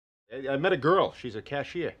I met a girl. She's a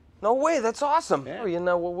cashier. No way, that's awesome. Yeah. Oh, you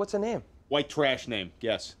know, well, what's her name? White trash name.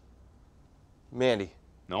 Guess. Mandy.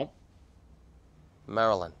 Nope.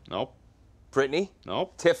 Marilyn. Nope. Brittany.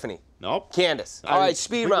 Nope. Tiffany. Nope. Candace. All right,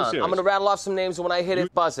 speed completely round. serious. I'm going to rattle off some names, and when I hit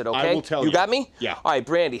it, buzz it, okay? I will tell you. You got me? Yeah. All right,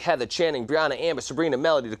 Brandy, Heather, Channing, Brianna, Amber, Sabrina,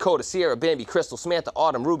 Melody, Dakota, Sierra, Bambi, Crystal, Samantha,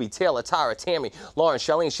 Autumn, Ruby, Taylor, Tara, Tammy, Lauren,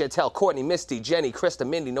 Charlene, Chantel, Courtney, Misty, Jenny, Krista,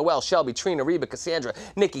 Mindy, Noelle, Shelby, Trina, Reba, Cassandra,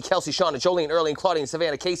 Nikki, Kelsey, Shauna, Jolene, Erling, Claudine,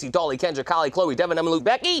 Savannah, Casey, Dolly, Kendra, Kylie, Chloe, Devin, Emma, Luke,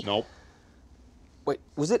 Becky? Nope. Wait,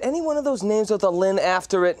 was it any one of those names with a Lynn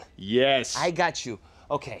after it? Yes. I got you.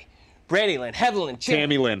 Okay. Brandy Lynn, Heather Lynn,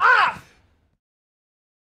 Tammy Lynn. Ah!